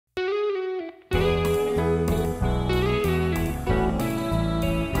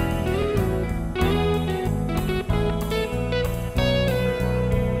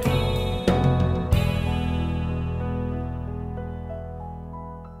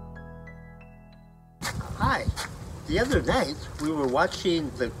Hi. The other night we were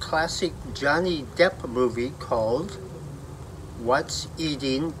watching the classic Johnny Depp movie called What's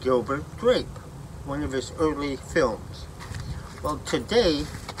Eating Gilbert Grape, one of his early films. Well, today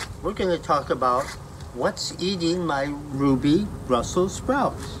we're going to talk about what's eating my ruby Brussels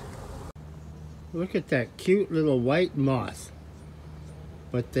sprouts. Look at that cute little white moth.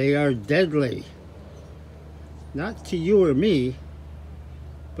 But they are deadly. Not to you or me,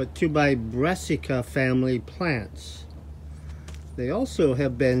 but to my Brassica family plants. They also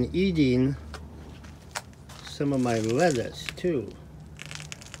have been eating some of my lettuce too.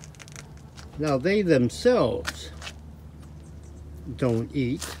 Now they themselves don't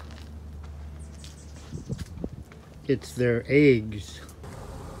eat. It's their eggs.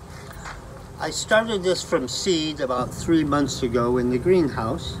 I started this from seed about 3 months ago in the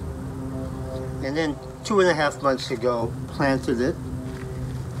greenhouse, and then 2.5 months ago planted it,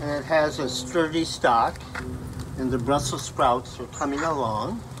 and it has a sturdy stalk, and the Brussels sprouts are coming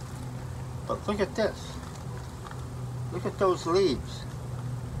along. But look at this. Look at those leaves.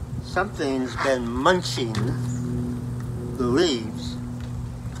 Something's been munching the leaves,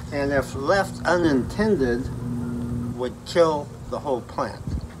 and if left unintended, would kill the whole plant.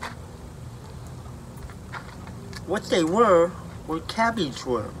 What they were cabbage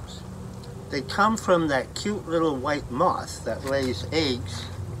worms. They come from that cute little white moth that lays eggs.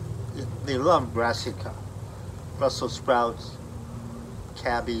 They love brassica, Brussels sprouts,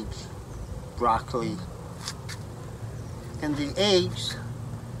 cabbage, broccoli. And the eggs,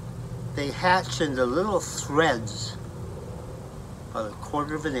 they hatch into little threads about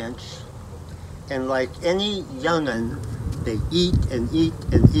 1/4 of an inch. And like any young'un, they eat and eat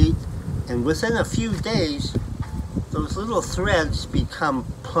and eat. And within a few days, those little threads become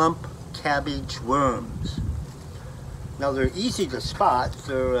plump cabbage worms. Now they're easy to spot.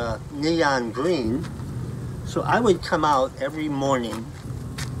 They're neon green. So I would come out every morning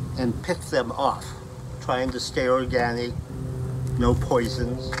and pick them off, trying to stay organic, no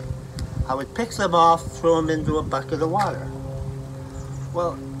poisons. I would pick them off, throw them into a bucket of water.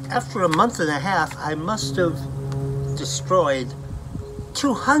 Well, after 1.5 months, I must have destroyed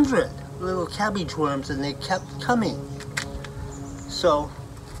 200 little cabbage worms, and they kept coming. So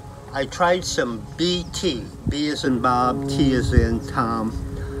I tried some BT, B as in Bob, T as in Tom,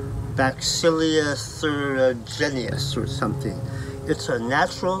 Bacillus thuringiensis or something. It's a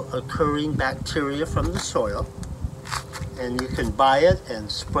natural occurring bacteria from the soil, and you can buy it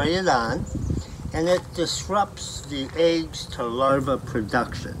and spray it on, and it disrupts the eggs to larva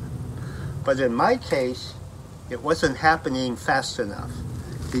production. But in my case, it wasn't happening fast enough.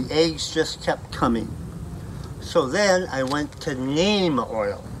 The eggs just kept coming. So then I went to neem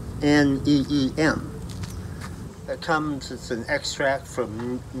oil, N-E-E-M. That comes, it's an extract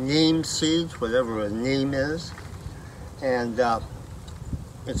from neem seeds, whatever a neem is. And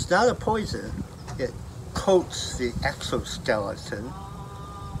it's not a poison. It coats the exoskeleton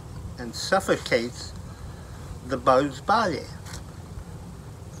and suffocates the bug's body.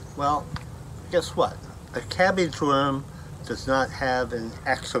 Well, guess what? A cabbage worm does not have an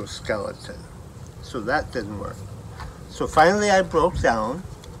exoskeleton, so that didn't work. So finally I broke down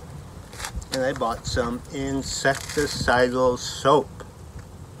and I bought some insecticidal soap.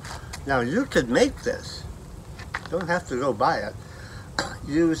 Now you could make this. You don't have to go buy it.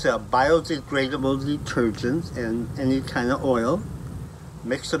 Use a biodegradable detergent and any kind of oil.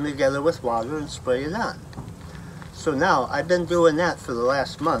 Mix them together with water and spray it on. So now I've been doing that for the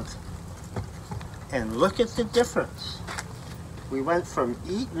last month. And look at the difference. We went from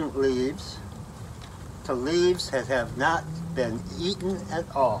eaten leaves to leaves that have not been eaten at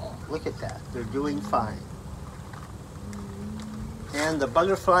all. Look at that. They're doing fine. And the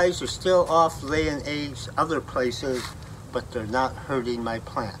butterflies are still off laying eggs other places, but they're not hurting my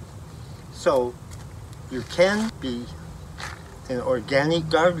plant. So you can be an organic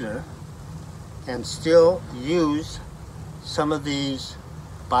gardener and still use some of these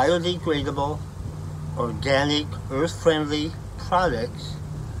biodegradable, organic, earth-friendly products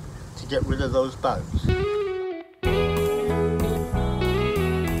to get rid of those bugs.